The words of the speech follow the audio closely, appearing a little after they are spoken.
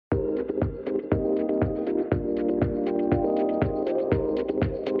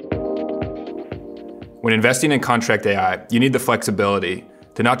When investing in contract AI, you need the flexibility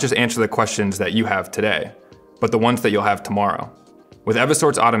to not just answer the questions that you have today, but the ones that you'll have tomorrow. With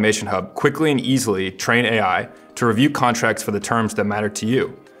Evisort's Automation Hub, quickly and easily train AI to review contracts for the terms that matter to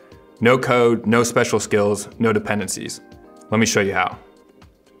you. No code, no special skills, no dependencies. Let me show you how.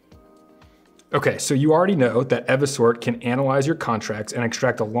 Okay, so you already know that Evisort can analyze your contracts and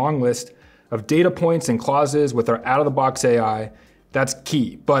extract a long list of data points and clauses with our out-of-the-box AI. That's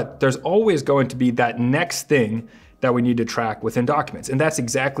key, but there's always going to be that next thing that we need to track within documents, and that's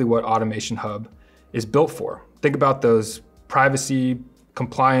exactly what Automation Hub is built for. Think about those privacy,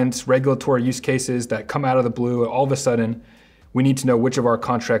 compliance, regulatory use cases that come out of the blue, and all of a sudden, we need to know which of our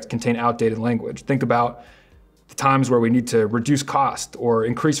contracts contain outdated language. Think about the times where we need to reduce cost or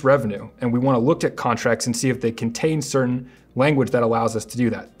increase revenue, and we want to look at contracts and see if they contain certain language that allows us to do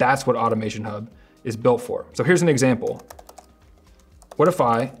that. That's what Automation Hub is built for. So here's an example. What if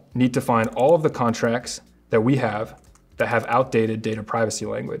I need to find all of the contracts that we have that have outdated data privacy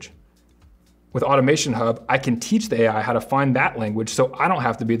language? With Automation Hub, I can teach the AI how to find that language so I don't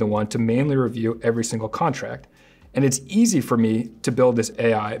have to be the one to manually review every single contract. And it's easy for me to build this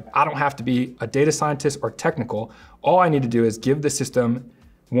AI. I don't have to be a data scientist or technical. All I need to do is give the system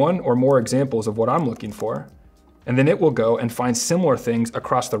one or more examples of what I'm looking for, and then it will go and find similar things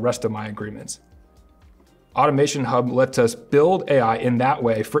across the rest of my agreements. Automation Hub lets us build AI in that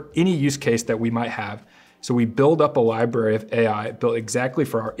way for any use case that we might have. So we build up a library of AI built exactly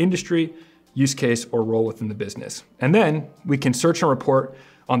for our industry, use case, or role within the business. And then we can search and report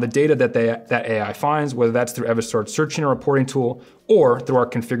on the data that AI finds, whether that's through Evisort's searching and reporting tool or through our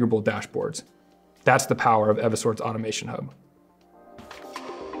configurable dashboards. That's the power of Evisort's Automation Hub.